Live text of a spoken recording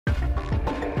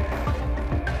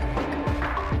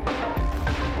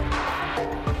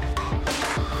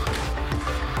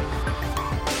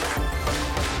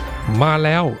มาแ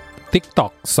ล้ว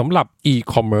TikTok สำหรับ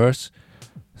e-commerce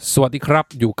สวัสดีครับ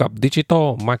อยู่กับ Digital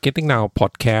Marketing Now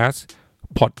Podcast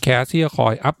ที่จะคอ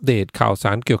ยอัปเดตข่าวส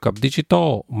ารเกี่ยวกับ Digital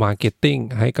Marketing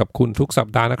ให้กับคุณทุกสัป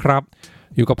ดาห์นะครับ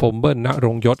อยู่กับผมเบิ้ลณร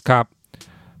งค์ยศครับ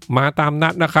มาตามนั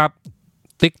ดนะครับ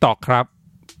TikTok ครับ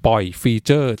ปล่อยฟีเ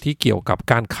จอร์ที่เกี่ยวกับ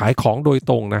การขายของโดย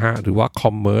ตรงนะฮะหรือว่า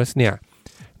Commerce เนี่ย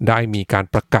ได้มีการ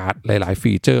ประกาศหลายๆ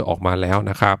ฟีเจอร์ออกมาแล้ว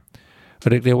นะครับ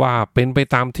เรียกได้ว่าเป็นไป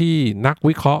ตามที่นัก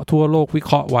วิเคราะห์ทั่วโลกวิเ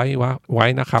คราะห์ไว้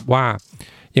นะครับว่า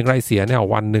อย่างไรเสียเนี่ย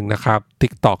วันหนึ่งนะครับ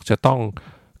TikTok จะต้อง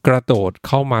กระโดดเ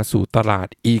ข้ามาสู่ตลาด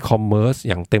e-commerce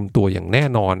อย่างเต็มตัวอย่างแน่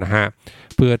นอนนะฮะ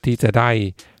เพื่อที่จะได้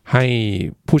ให้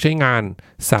ผู้ใช้งาน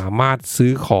สามารถซื้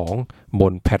อของบ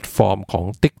นแพลตฟอร์มของ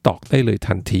TikTok ได้เลย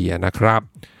ทันทีนะครับ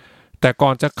แต่ก่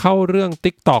อนจะเข้าเรื่อง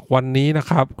TikTok วันนี้นะ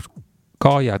ครับ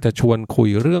ก็อยากจะชวนคุย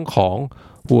เรื่องของ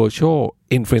Virtual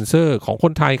Influencer ของค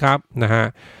นไทยครับนะฮะ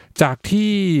จาก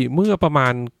ที่เมื่อประมา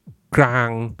ณกลาง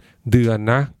เดือน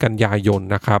กันยายน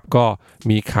นะครับก็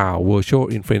มีข่าว Virtual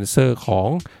Influencer ของ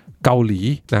เกาหลี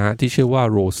นะฮะที่ชื่อว่า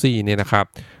โรซี่เนี่ยนะครับ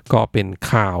ก็เป็น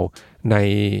ข่าวใน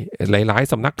หลาย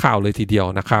ๆสำนักข่าวเลยทีเดียว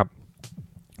นะครับ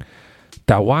แ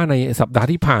ต่ว่าในสัปดาห์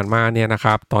ที่ผ่านมาเนี่ยนะค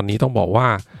รับตอนนี้ต้องบอกว่า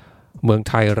เมือง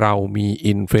ไทยเรามี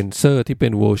อินฟลูเอนเซอร์ที่เป็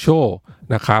น Virtual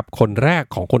นะครับคนแรก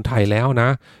ของคนไทยแล้วนะ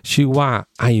ชื่อว่า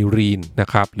ไอรีนนะ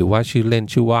ครับหรือว่าชื่อเล่น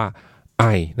ชื่อว่าไอ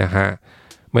นะฮะ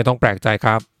ไม่ต้องแปลกใจค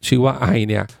รับชื่อว่าไอ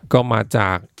เนี่ยก็มาจ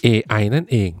าก AI นั่น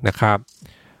เองนะครับ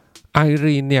ไอ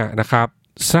รีนเนี่ยนะครับ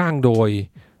สร้างโดย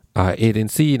เอเจน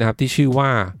ซี่นะครับที่ชื่อว่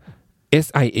า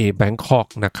SIA Bangkok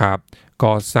นะครับ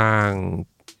ก็สร้าง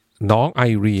น้องไอ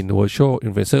รีน Virtual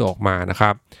Influencer ออกมานะค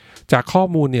รับจากข้อ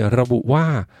มูลเนี่ยระบุว่า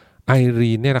ไอ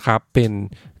รีนเนี่ยนะครับเป็น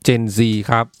Gen Z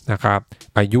ครับนะครับ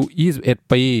อายุ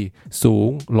21ปีสูง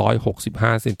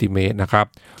165เซนติเมตรนะครับ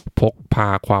พกพา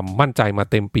ความมั่นใจมา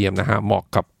เต็มเปี่ยมนะฮะเหมาะ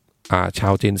กับชา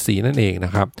ว Gen Z นั่นเองน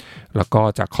ะครับแล้วก็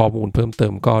จากข้อมูลเพิ่มเติ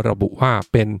มก็ระบุว่า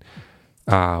เป็น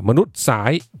มนุษย์สา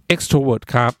ย extrovert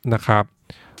ครับนะครับ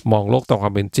มองโลกตามคว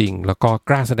ามเป็นจริงแล้วก็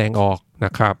กล้าแสดงออกน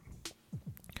ะครับ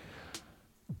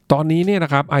ตอนนี้เนี่ยน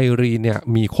ะครับไอรีนเนี่ย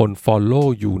มีคน follow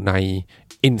อยู่ใน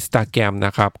Instagram น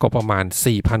ะครับก็ประมาณ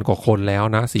 4,000 กว่าคนแล้ว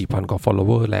นะ 4,000 กว่า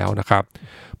follower แล้วนะครับ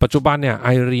ปัจจุบันเนี่ยไอ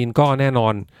รีนก็แน่นอ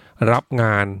นรับง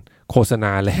านโฆษณ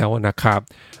าแล้วนะครับ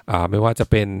ไม่ว่าจะ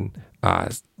เป็น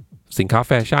สินค้าแ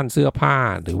ฟชั่นเสื้อผ้า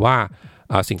หรือว่า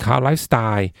สินค้าไลฟ์สไต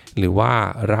ล์หรือว่า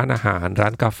ร้านอาหารร้า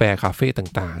นกาแฟคาเฟ่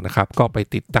ต่างๆนะครับก็ไป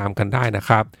ติดตามกันได้นะ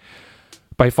ครับ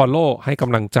ไป follow ให้ก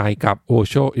ำลังใจกับ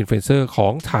Virtual Influencer ขอ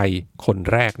งไทยคน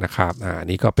แรกนะครับ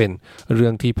นี่ก็เป็นเรื่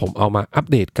องที่ผมเอามาอัป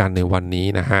เดตกันในวันนี้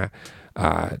นะฮะ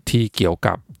ที่เกี่ยว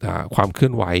กับความเคลื่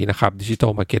อนไหวนะครับ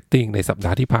Digital Marketing ในสัปด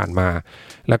าห์ที่ผ่านมา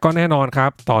แล้วก็แน่นอนครั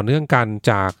บต่อเนื่องกัน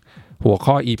จากหัว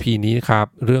ข้อ EP นี้ครับ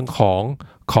เรื่องของ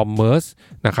Commerce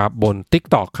นะครับบน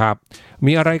TikTok ครับ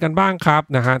มีอะไรกันบ้างครับ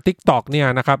นะฮะ TikTok เนี่ย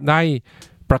นะครับได้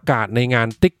ประกาศในงาน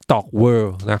TikTok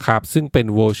World นะครับซึ่งเป็น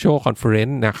Virtual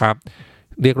Conference นะครับ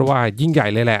เรียกว่ายิ่งใหญ่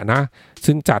เลยแหละนะ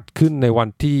ซึ่งจัดขึ้นในวัน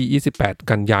ที่28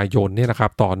กันยายนเนี่ยนะครั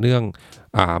บต่อเนื่อง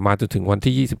มาจนถึงวัน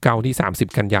ที่29ที่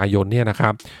30กันยายนเนี่ยนะครั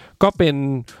บก็เป็น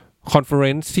คอนเฟอเร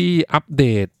นซ์ที่อัปเด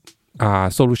ต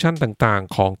โซลูชันต่าง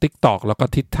ๆของ TikTok แล้วก็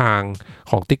ทิศทาง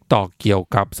ของ TikTok เกี่ยว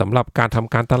กับสำหรับการท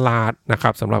ำการตลาดนะครั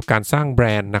บสำหรับการสร้างแบร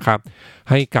นด์นะครับ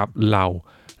ให้กับเหล่า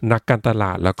นักการตล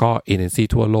าดแล้วก็เอเจนซี่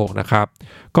ทั่วโลกนะครับ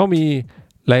ก็มี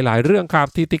หลายๆเรื่องครับ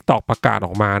ที่ TikTok ประกาศอ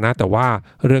อกมานะแต่ว่า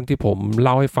เรื่องที่ผมเ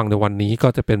ล่าให้ฟังในวันนี้ก็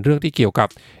จะเป็นเรื่องที่เกี่ยวกับ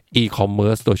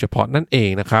e-commerce โดยเฉพาะนั่นเอง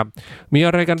นะครับมีอ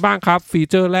ะไรกันบ้างครับฟี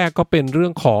เจอร์แรกก็เป็นเรื่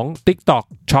องของ TikTok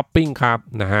Shopping ครับ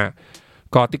นะฮะ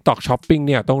ก็ TikTok Shopping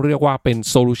เนี่ยต้องเรียกว่าเป็น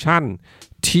โซลูชัน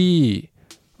ที่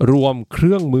รวมเค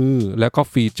รื่องมือและก็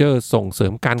ฟีเจอร์ส่งเสริ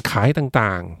มการขายต่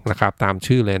างๆนะครับตาม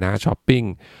ชื่อเลยนะ Shopping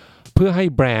เพื่อให้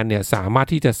แบรนด์เนี่ยสามารถ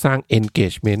ที่จะสร้าง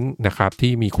engagement นะครับ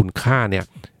ที่มีคุณค่าเนี่ย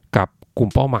กับกลุ่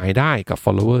มเป้าหมายได้กับ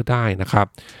follower ได้นะครับ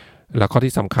แล้วก็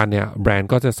ที่สำคัญเนี่ยแบรนด์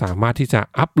ก็จะสามารถที่จะ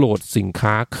อัปโหลดสิน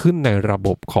ค้าขึ้นในระบ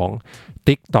บของ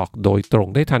TikTok โดยตรง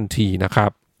ได้ทันทีนะครั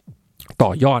บต่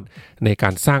อยอดในกา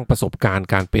รสร้างประสบการณ์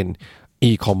การเป็น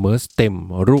e-commerce เต็ม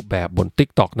รูปแบบบน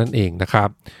TikTok นั่นเองนะครับ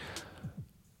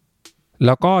แ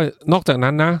ล้วก็นอกจาก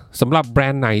นั้นนะสำหรับแบร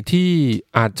นด์ไหนที่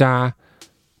อาจจะ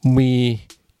มี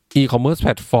e-commerce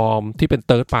platform ที่เป็น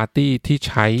third party ที่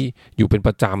ใช้อยู่เป็นป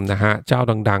ระจำนะฮะเจ้า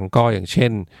ดังๆก็อย่างเช่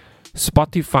น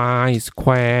Spotify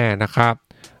Square นะครับ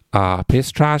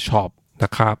Pestra Shop น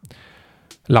ะครับ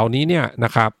เหล่านี้เนี่ยน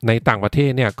ะครับในต่างประเท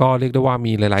ศเนี่ยก็เรียกได้ว่า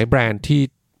มีหลายๆแบรนด์ที่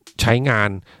ใช้งาน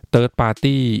third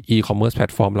party e-commerce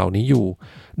platform เหล่านี้อยู่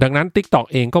ดังนั้น TikTok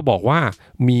เองก็บอกว่า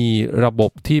มีระบ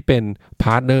บที่เป็น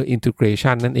partner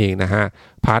integration นั่นเองนะฮะ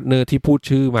partner ที่พูด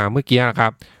ชื่อมาเมื่อกี้นะครั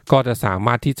บก็จะสาม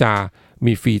ารถที่จะ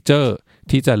มีฟีเจอร์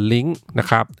ที่จะลิงก์นะ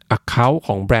ครับ account ข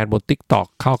องแบรนด์บน TikTok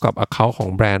เข้ากับ account ของ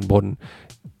แบรนด์บน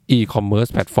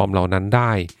e-commerce แพลตฟอร์มเหล่านั้นไ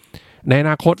ด้ในอ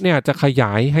นาคตเนี่ยจะขย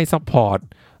ายให้ซัพพอร์ต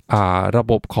ระ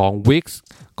บบของ Wix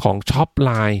ของ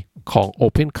Shopline ของ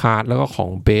OpenCart แล้วก็ของ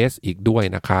Base อีกด้วย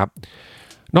นะครับ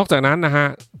นอกจากนั้นนะฮะ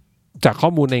จากข้อ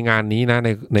มูลในงานนี้นะ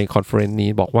ในคอนเฟอเรนซ์นี้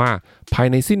บอกว่าภาย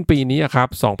ในสิ้นปีนี้ครับ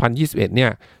2021เนี่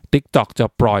ย TikTok จะ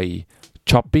ปล่อย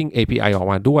Shopping API ออก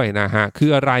มาด้วยนะฮะคือ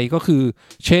อะไรก็คือ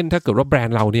เช่นถ้าเกิดว่าแบรน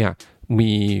ด์เราเนี่ย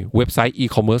มีเว็บไซต์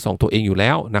e-commerce ของตัวเองอยู่แ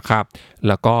ล้วนะครับแ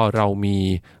ล้วก็เรามี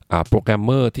โปรแกรมเม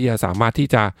อร์ที่จะสามารถที่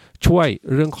จะช่วย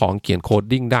เรื่องของเขียนโคด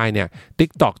ดิ้งได้เนี่ย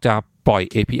TikTok จะปล่อย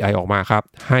API ออกมาครับ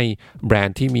ให้แบรน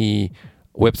ด์ที่มี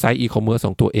เว็บไซต์ e-commerce ข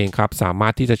องตัวเองครับสามา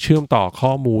รถที่จะเชื่อมต่อ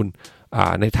ข้อมูล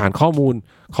ในฐานข้อมูล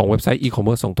ของเว็บไซต์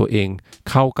e-commerce ของตัวเอง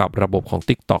เข้ากับระบบของ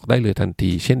TikTok ได้เลยทัน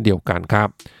ทีเช่นเดียวกันครับ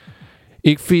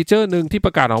อีกฟีเจอร์หนึ่งที่ป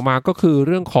ระกาศออกมาก็คือเ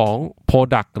รื่องของ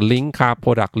Product Link ครับ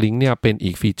Product Link เนี่ยเป็น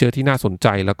อีกฟีเจอร์ที่น่าสนใจ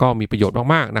แล้วก็มีประโยชน์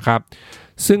มากๆนะครับ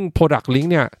ซึ่ง Product Link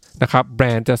เนี่ยนะครับแบร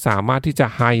นด์จะสามารถที่จะ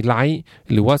ไฮไลท์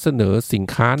หรือว่าเสนอสิน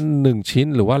ค้า1ชิ้น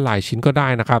หรือว่าหลายชิ้นก็ได้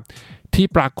นะครับที่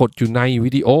ปรากฏอยู่ใน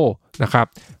วิดีโอนะครับ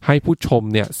ให้ผู้ชม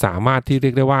เนี่ยสามารถที่เรี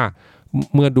ยกได้ว่า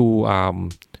เมื่อดู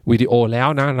วิดีโอแล้ว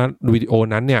นะวิดีโอ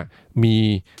นั้นเนี่ยมี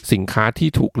สินค้าที่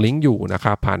ถูกลิงก์อยู่นะค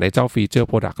รับผ่านในเจ้าฟีเจอร์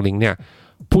Product Link เนี่ย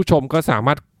ผู้ชมก็สาม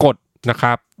ารถกดนะค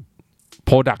รับ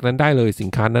Product นั้นได้เลยสิน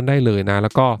ค้านั้นได้เลยนะแล้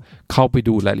วก็เข้าไป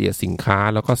ดูรายละเอียดสินค้า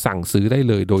แล้วก็สั่งซื้อได้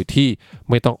เลยโดยที่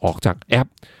ไม่ต้องออกจากแอป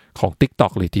ของ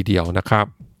TikTok เลยทีเดียวนะครับ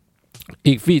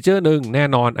อีกฟีเจอร์หนึ่งแน่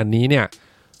นอนอันนี้เนี่ย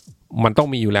มันต้อง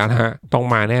มีอยู่แล้วนะฮะต้อง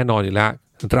มาแน่นอนอยู่แล้ว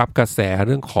รับกระแสเ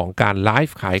รื่องของการไล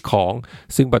ฟ์ขายของ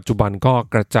ซึ่งปัจจุบันก็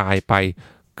กระจายไป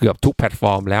เกือบทุกแพลตฟ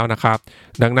อร์มแล้วนะครับ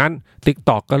ดังนั้น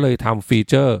TikTok ก็เลยทำฟี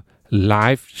เจอร์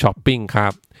Live Shopping ครั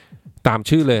บตาม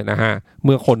ชื่อเลยนะฮะเ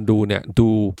มื่อคนดูเนี่ยดู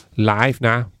ไลฟ์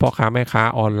นะพ่อค้าแม่ค้า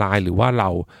ออนไลน์หรือว่าเรา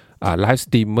ไลฟ์ส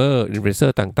ตรีมเมอร์อินฟลูเอนเซอ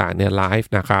ร์ต่างๆเนี่ยไลฟ์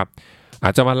นะครับอา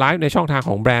จจะมาไลฟ์ในช่องทางข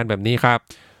องแบรนด์แบบนี้ครับ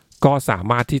ก็สา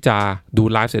มารถที่จะดู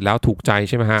ไลฟ์เสร็จแล้วถูกใจ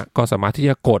ใช่ไหมฮะก็สามารถที่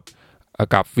จะกด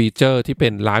กับฟีเจอร์ที่เป็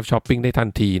นไลฟ์ช้อปปิ้งได้ทัน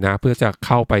ทีนะเพื่อจะเ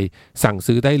ข้าไปสั่ง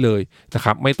ซื้อได้เลยนะค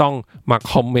รับไม่ต้องมา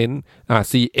คอมเมนต์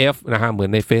CF นะฮะเหมือน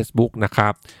ใน Facebook นะครั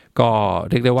บก็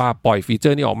เรียกได้ว่าปล่อยฟีเจอ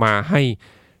ร์นี้ออกมาให้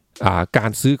กา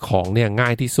รซื้อของเนี่ยง่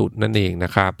ายที่สุดนั่นเองน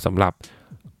ะครับสำหรับ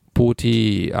ผู้ที่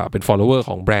เป็น follower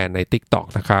ของแบรนด์ใน TikTok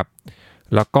นะครับ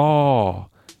แล้วก็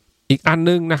อีกอัน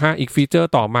นึงนะฮะอีกฟีเจอ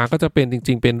ร์ต่อมาก็จะเป็นจ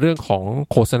ริงๆเป็นเรื่องของ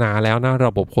โฆษณาแล้วนะร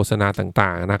ะบบโฆษณาต่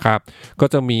างๆนะครับก็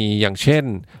จะมีอย่างเช่น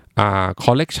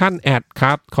collection ad ค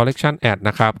รับ collection ad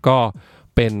นะครับก็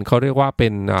เป็นเขาเรียกว่าเป็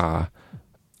น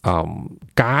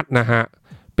การ์ดนะฮะ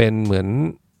เป็นเหมือน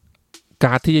ก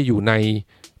าร์ดที่จะอยู่ใน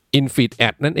in-feed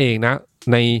ad นั่นเองนะ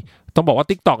ในต้องบอกว่า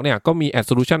TikTok เนี่ยก็มี ad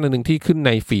solution นึงที่ขึ้นใ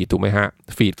นฟีดถูกไหมฮะ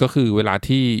ฟีดก็คือเวลา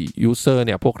ที่ user เ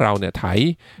นี่ยพวกเราเนี่ยไถ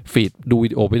ฟีดดูวิ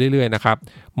ดีโอไปเรื่อยๆนะครับ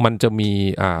มันจะมี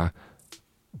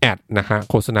แอดนะฮะ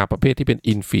โฆษณาประเภทที่เป็น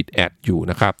in-feed ad อยู่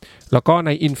นะครับแล้วก็ใน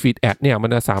in-feed ad เนี่ยมัน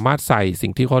จะสามารถใส่สิ่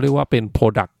งที่เขาเรียกว่าเป็น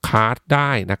product card ไ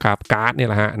ด้นะครับการ์ดเนี่ย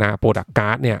แหละฮะนะ product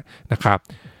card เนี่ยนะครับ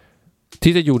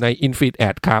ที่จะอยู่ใน in-feed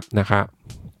ad ครับนะครับ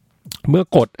เมื่อ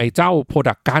กดไอ้เจ้า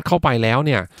product card เข้าไปแล้วเ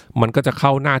นี่ยมันก็จะเข้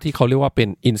าหน้าที่เขาเรียกว่าเป็น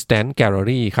instant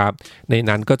gallery ครับใน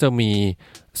นั้นก็จะมี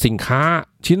สินค้า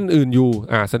ชิ้นอื่นอยู่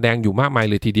แสดงอยู่มากมาย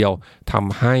เลยทีเดียวท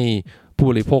ำให้ผู้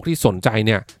บริโภคที่สนใจเ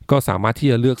นี่ยก็สามารถที่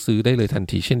จะเลือกซื้อได้เลยทัน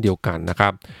ทีเช่นเดียวกันนะครั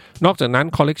บนอกจากนั้น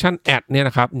collection ad เนี่ย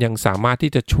นะครับยังสามารถ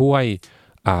ที่จะช่วย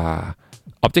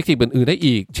objective อื่นๆได้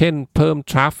อีกเช่นเพิ่ม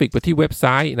traffic ไปที่เว็บไซ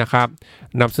ต์นะครับ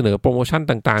นำเสนอโปรโมชั่น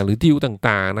ต่างๆหรือดีล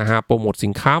ต่างๆนะฮะโปรโมทสิ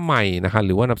นค้าใหม่นะฮะห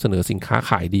รือว่านำเสนอสินค้า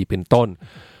ขายดีเป็นต้น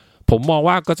ผมมอง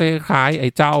ว่าก็จะคล้ายๆไอ้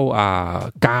เจ้า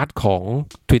การ์ดของ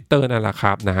Twitter นั่นแหละค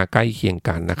รับนะฮะใกล้เคียง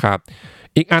กันนะครับ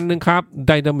อีกอันนึงครับ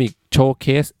Dynamic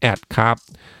Showcase Ad ครับ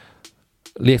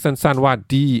เรียกสั้นๆว่า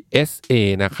DSA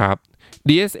นะครับ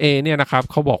DSA เนี่ยนะครับ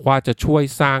เขาบอกว่าจะช่วย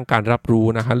สร้างการรับรู้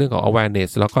นะฮะเรื่องของ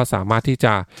awareness แล้วก็สามารถที่จ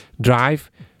ะ drive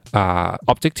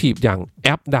objective อย่างแอ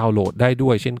ปดาวน์โหลดได้ด้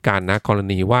วยเช่นกันนะกร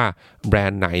ณีว่าแบร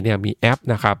นด์ไหนเนี่ยมีแอป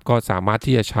นะครับก็สามารถ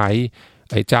ที่จะใช้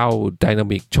ไอ้เจ้า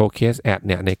Dynamic Showcase Ad เ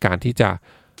นี่ยในการที่จะ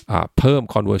เพิ่ม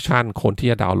conversion คนที่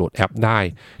จะดาวน์โหลดแอปได้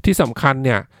ที่สำคัญเ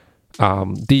นี่ย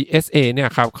DSA เนี่ย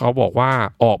ครับเขาบอกว่า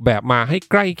ออกแบบมาให้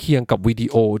ใกล้เคียงกับวิดี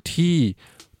โอที่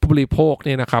ผู้บริโภคเ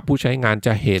นี่ยนะครับผู้ใช้งานจ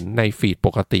ะเห็นในฟีดป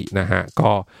กตินะฮะ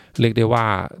ก็เรียกได้ว่า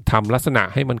ทำลักษณะ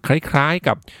ให้มันคล้ายๆ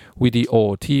กับวิดีโอ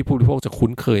ที่ผู้บริโภคจะคุ้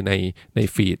นเคยใน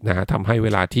ฟีดนะฮะทำให้เว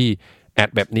ลาที่แอด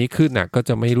แบบนี้ขึ้นนะก็จ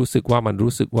ะไม่รู้สึกว่ามัน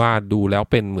รู้สึกว่าดูแล้ว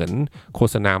เป็นเหมือนโฆ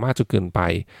ษณามากจนเกินไป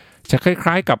จะค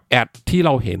ล้ายๆกับแอดที่เร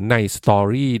าเห็นในสตอ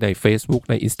รี่ใน Facebook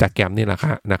ใน Instagram นี่แหละค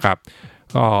รับนะครับ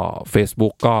ก็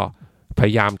Facebook ก็พย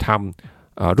ายามท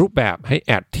รูปแบบให้แ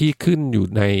อดที่ขึ้นอยู่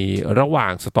ในระหว่า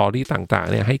งสตอรี่ต่างๆ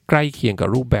เนี่ยให้ใกล้เคียงกับ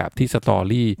รูปแบบที่สตอ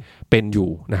รี่เป็นอยู่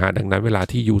นะฮะดังนั้นเวลา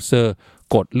ที่ยูเซอร์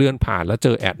กดเลื่อนผ่านแล้วเจ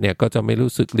อแอดเนี่ยก็จะไม่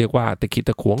รู้สึกเรียกว่าตะขิดต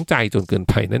ะขวงใจจนเกิน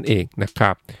ไปนั่นเองนะค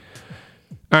รับ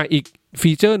อีก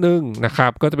ฟีเจอร์หนึ่งนะครั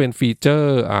บก็จะเป็นฟีเจอ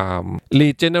ร์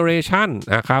lead generation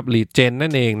นะครับ lead gen นั่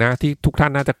นเองนะที่ทุกท่า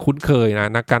นน่าจะคุ้นเคยนะ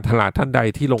นักการตลาดท่านใด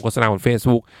ที่ลงโฆษณาบน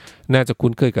Facebook น่าจะ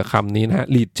คุ้นเคยกับคำนี้นะฮะ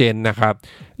lead gen นะครับ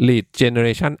lead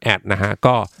generation ad นะฮะ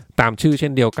ก็ตามชื่อเช่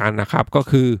นเดียวกันนะครับก็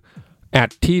คือแอด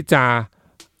ที่จะ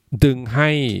ดึงให้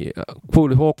ผู้บ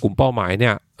ริโภคกลุ่มเป้าหมายเนี่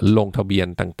ยลงทะเบียน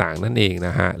ต่างๆนั่นเองน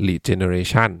ะฮะ lead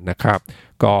generation นะครับ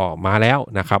ก็มาแล้ว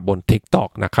นะครับบน TikTok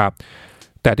นะครับ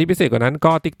แต่ที่พิเศษกว่านั้น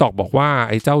ก็ TikTok บอกว่า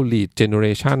ไอ้เจ้า lead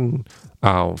generation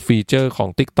ฟีเจอร์ของ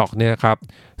TikTok เนี่ยครับ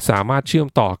สามารถเชื่อม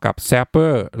ต่อกับ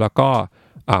Zapier แล้วก็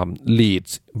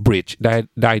leads bridge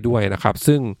ได้ด้วยนะครับ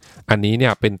ซึ่งอันนี้เนี่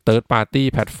ยเป็น third party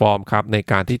platform ครับใน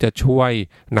การที่จะช่วย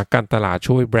นักการตลาด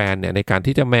ช่วยแบรนด์เนี่ยในการ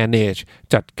ที่จะ manage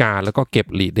จัดการแล้วก็เก็บ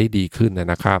lead ได้ดีขึ้นน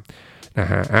ะครับ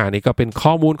นี่ก็เป็น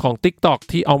ข้อมูลของ TikTok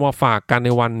ที่เอามาฝากกันใน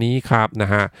วันนี้ครับน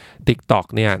ะฮะ TikTok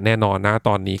เนี่ยแน่นอนนะต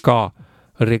อนนี้ก็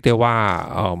เรียกได้ว่า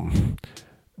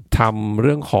ทำเ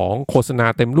รื่องของโฆษณา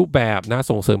เต็มรูปแบบนะ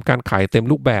ส่งเสริมการขายเต็ม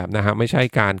รูปแบบนะฮะไม่ใช่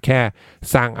การแค่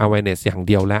สร้าง awareness อย่างเ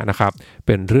ดียวแล้วนะครับเ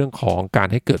ป็นเรื่องของการ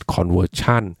ให้เกิด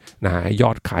conversion นะฮะย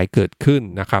อดขายเกิดขึ้น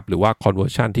นะครับหรือว่า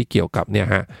conversion ที่เกี่ยวกับเนี่ย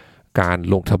ฮะการ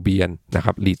ลงทะเบียนนะค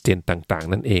รับ lead gen ต่าง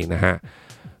ๆนั่นเองนะฮะ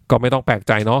ก็ไม่ต้องแปลกใ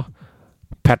จเนาะ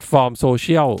แพลตฟอร์มโซเ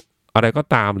ชียลอะไรก็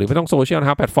ตามหรือไม่ต้องโซเชียลนะ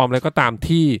ครับแพลตฟอร์มอะไรก็ตาม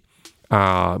ที่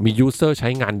มี user ใช้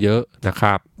งานเยอะนะค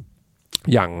รับ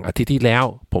อย่างอาทิตย์ที่แล้ว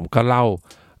ผมก็เล่า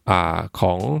ข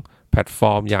องแพลตฟ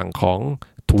อร์มอย่างของ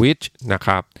Twitch นะค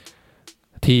รับ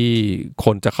ที่ค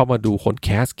นจะเข้ามาดูคนแค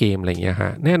สเกมอะไรเงี้ยฮ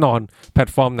ะแน่นอนแพล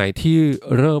ตฟอร์มไหนที่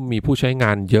เริ่มมีผู้ใช้ง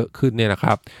านเยอะขึ้นเนี่ยนะค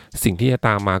รับสิ่งที่จะต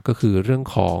ามมาก็คือเรื่อง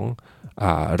ของ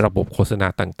ระบบโฆษณา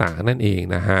ต่างๆนั่นเอง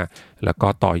นะฮะแล้วก็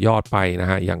ต่อยอดไปนะ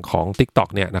ฮะอย่างของ TikTok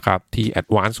เนี่ยนะครับที่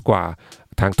advance กว่า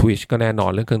ทาง Twitch ก็แน่นอ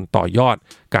นเรื่องการต่อยอด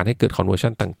การให้เกิด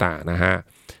conversion ต่างๆนะฮะ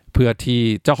เพื่อที่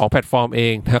เจ้าของแพลตฟอร์มเอ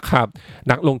งนะครับ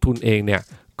นักลงทุนเองเนี่ย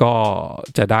ก็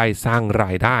จะได้สร้างร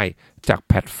ายได้จาก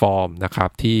แพลตฟอร์มนะครับ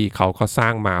ที่เขาก็สร้า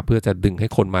งมาเพื่อจะดึงให้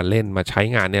คนมาเล่นมาใช้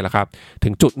งานเนี่ยแหละครับถึ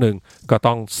งจุดหนึ่งก็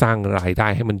ต้องสร้างรายได้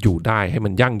ให้มันอยู่ได้ให้มั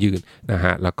นยั่งยืนนะฮ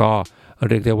ะแล้วก็เ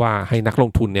รียกได้ว่าให้นักล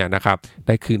งทุนเนี่ยนะครับไ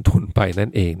ด้คืนทุนไปนั่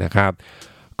นเองนะครับ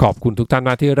ขอบคุณทุกท่าน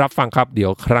มาที่รับฟังครับเดี๋ย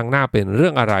วครั้งหน้าเป็นเรื่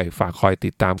องอะไรฝากคอยติ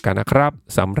ดตามกันนะครับ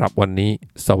สำหรับวันนี้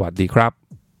สวัสดีครับ